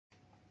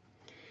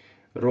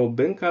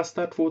Robin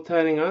kastar 2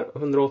 tärningar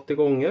 180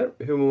 gånger.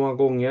 Hur många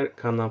gånger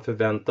kan han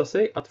förvänta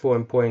sig att få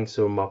en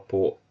poängsumma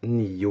på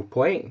 9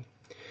 poäng?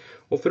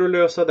 Och för att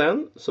lösa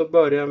den så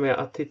börjar jag med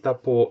att titta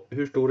på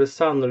hur stor är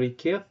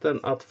sannolikheten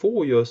att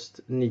få just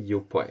 9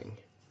 poäng.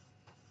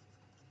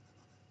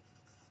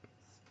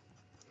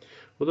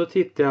 Och då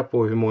tittar jag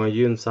på hur många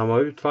gynnsamma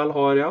utfall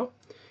har jag.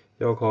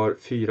 Jag har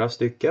 4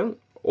 stycken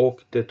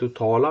och det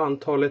totala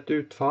antalet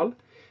utfall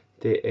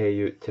det är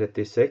ju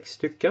 36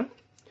 stycken.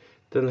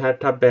 Den här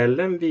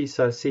tabellen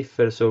visar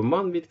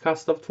siffersumman vid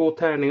kast av 2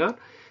 tärningar.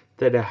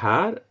 Där det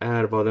här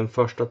är vad den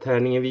första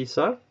tärningen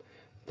visar.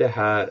 Det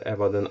här är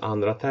vad den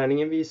andra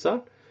tärningen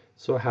visar.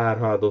 Så här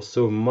har jag då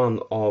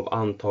summan av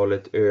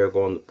antalet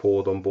ögon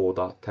på de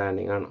båda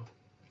tärningarna.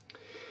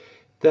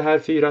 Det här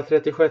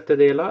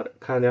 4/36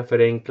 kan jag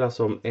förenkla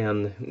som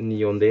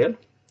 1/9.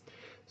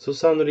 Så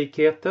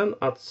sannolikheten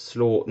att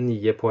slå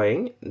 9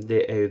 poäng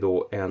det är ju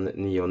då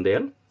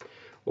 1/9.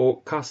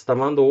 Och kastar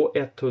man då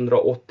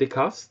 180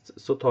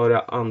 kast så tar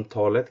jag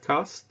antalet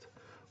kast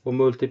och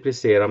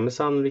multiplicerar med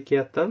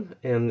sannolikheten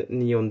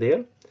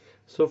 1/9.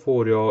 Så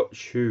får jag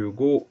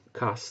 20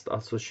 kast,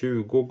 alltså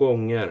 20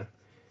 gånger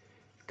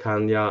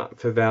kan jag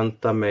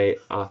förvänta mig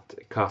att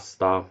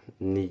kasta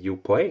 9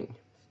 poäng.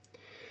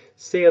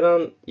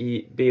 Sedan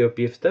i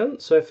B-uppgiften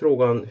så är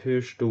frågan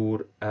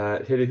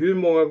hur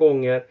många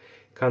gånger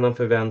kan han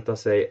förvänta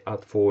sig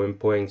att få en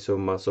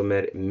poängsumma som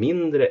är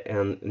mindre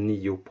än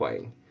 9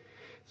 poäng.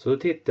 Så då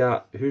tittar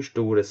jag hur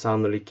stor är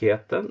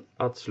sannolikheten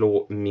att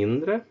slå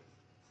mindre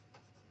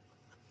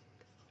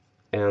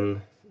än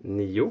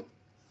 9.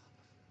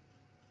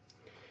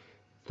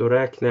 Då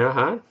räknar jag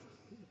här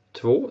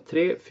 2,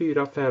 3,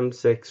 4, 5,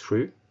 6,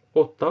 7,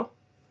 8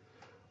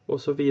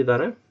 och så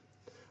vidare.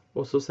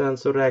 Och så sen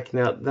så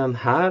räknar jag den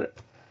här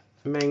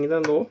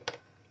mängden då.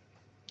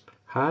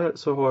 Här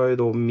så har jag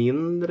då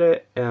mindre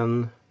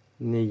än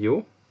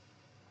 9.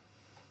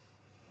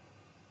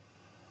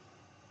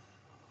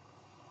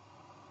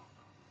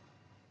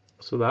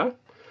 Sådär.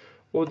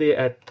 Och det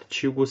är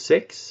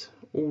 26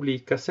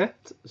 olika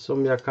sätt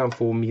som jag kan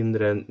få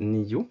mindre än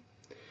 9.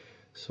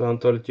 Så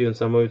antalet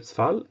gynnsamma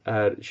utfall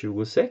är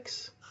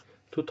 26.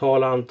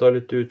 Totala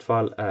antalet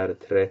utfall är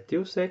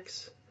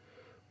 36.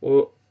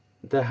 Och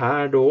det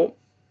här då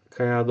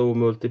kan jag då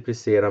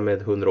multiplicera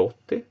med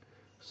 180.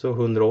 Så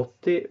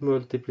 180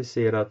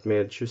 multiplicerat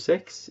med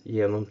 26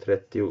 genom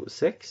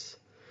 36.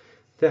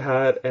 Det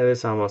här är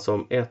detsamma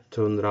som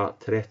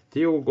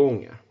 130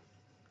 gånger.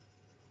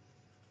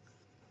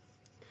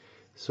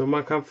 Så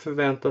man kan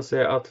förvänta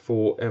sig att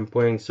få en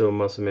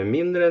poängsumma som är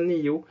mindre än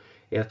 9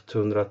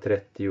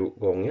 130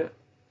 gånger.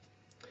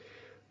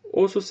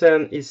 Och så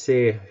sen i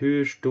C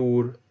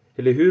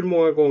hur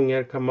många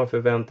gånger kan man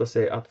förvänta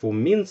sig att få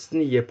minst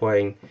 9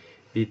 poäng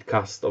vid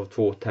kast av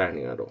 2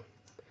 tärningar då.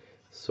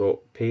 Så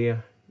P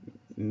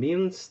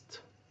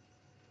minst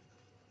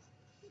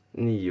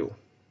 9.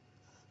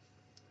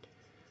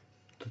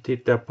 Då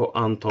tittar jag på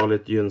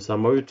antalet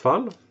gynnsamma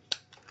utfall.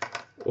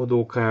 Och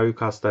då kan jag ju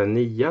kasta en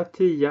 9,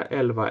 10,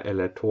 11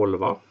 eller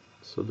 12.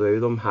 Så då är ju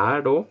de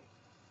här då.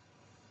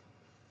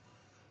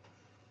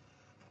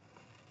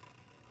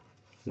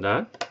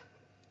 Där.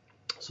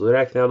 Så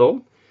räknar jag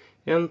dem.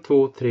 1,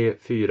 2, 3,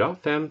 4,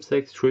 5,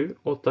 6, 7,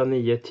 8,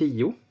 9,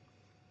 10.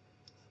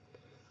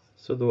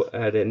 Så då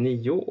är det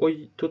 9 och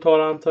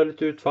totala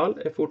antalet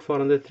utfall är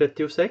fortfarande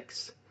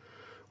 36.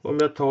 Om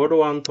jag tar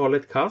då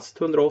antalet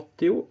kast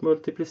 180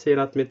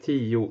 multiplicerat med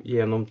 10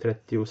 genom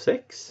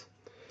 36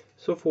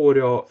 så får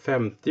jag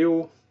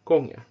 50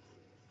 gånger.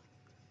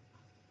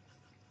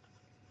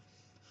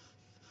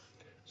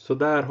 Så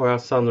där har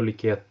jag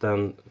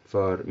sannolikheten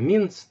för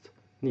minst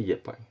 9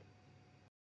 poäng.